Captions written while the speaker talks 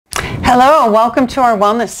Hello, welcome to our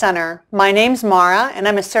Wellness Center. My name's Mara and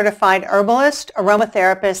I'm a certified herbalist,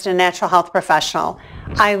 aromatherapist, and natural health professional.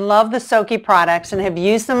 I love the SOQI products and have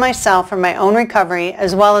used them myself for my own recovery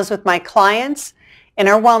as well as with my clients in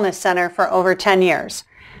our Wellness Center for over 10 years.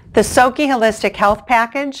 The SOQI Holistic Health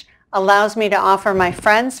Package allows me to offer my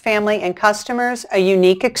friends, family, and customers a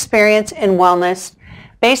unique experience in wellness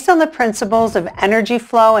based on the principles of energy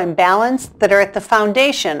flow and balance that are at the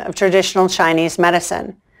foundation of traditional Chinese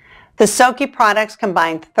medicine. The SOQI products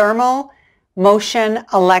combine thermal, motion,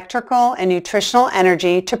 electrical, and nutritional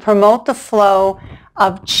energy to promote the flow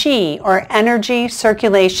of qi, or energy,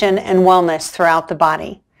 circulation, and wellness throughout the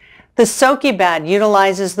body. The SOQI Bed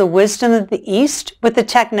utilizes the wisdom of the East with the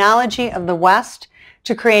technology of the West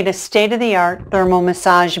to create a state-of-the-art thermal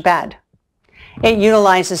massage bed. It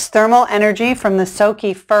utilizes thermal energy from the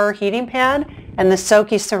SOQI FIR heating pad and the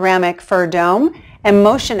SOQI ceramic FIR Dome, and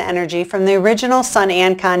motion energy from the original Sun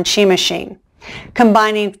Ancon Chi Machine.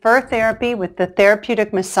 Combining FIR therapy with the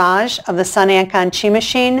therapeutic massage of the Sun Ancon Chi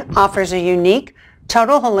Machine offers a unique,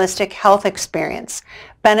 total holistic health experience.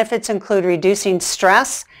 Benefits include reducing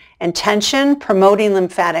stress and tension, promoting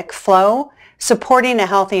lymphatic flow, supporting a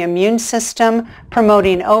healthy immune system,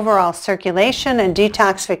 promoting overall circulation and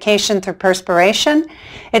detoxification through perspiration.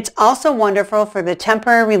 It's also wonderful for the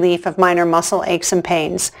temporary relief of minor muscle aches and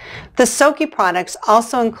pains. The SOQI products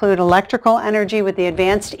also include electrical energy with the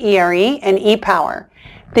advanced ERE and E-Power.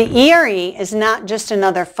 The ERE is not just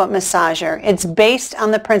another foot massager. It's based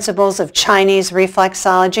on the principles of Chinese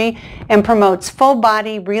reflexology and promotes full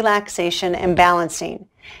body relaxation and balancing.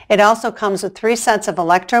 It also comes with 3 sets of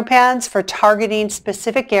Electro pads for targeting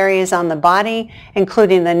specific areas on the body,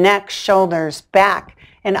 including the neck, shoulders, back,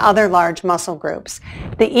 and other large muscle groups.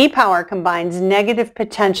 The E-Power combines negative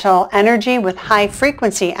potential energy with high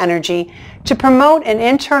frequency energy to promote an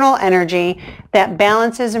internal energy that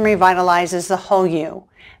balances and revitalizes the whole you.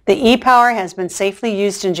 The E-Power has been safely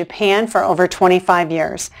used in Japan for over 25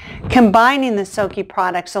 years. Combining the SOQI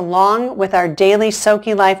products along with our daily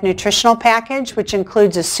SOQI Life nutritional package, which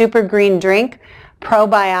includes a super green drink,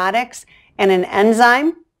 probiotics, and an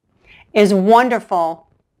enzyme, is wonderful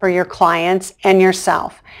for your clients and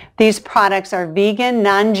yourself. These products are vegan,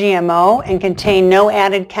 non-GMO, and contain no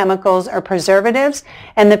added chemicals or preservatives,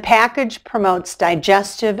 and the package promotes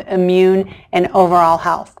digestive, immune, and overall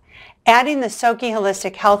health. Adding the SOQI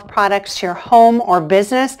Holistic Health products to your home or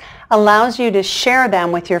business allows you to share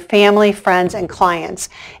them with your family, friends, and clients.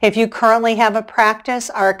 If you currently have a practice,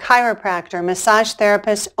 are a chiropractor, massage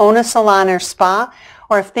therapist, own a salon or spa,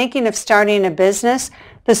 or if thinking of starting a business,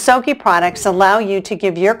 the SOQI products allow you to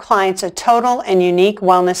give your clients a total and unique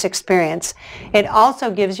wellness experience. It also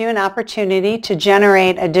gives you an opportunity to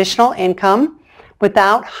generate additional income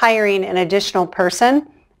without hiring an additional person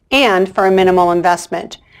and for a minimal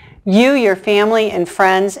investment. You, your family, and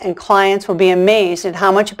friends and clients will be amazed at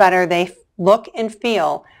how much better they look and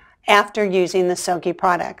feel after using the SOQI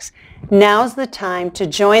products. Now's the time to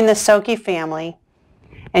join the SOQI family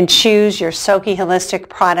and choose your SOQI Holistic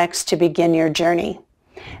products to begin your journey.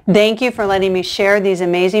 Thank you for letting me share these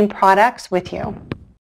amazing products with you.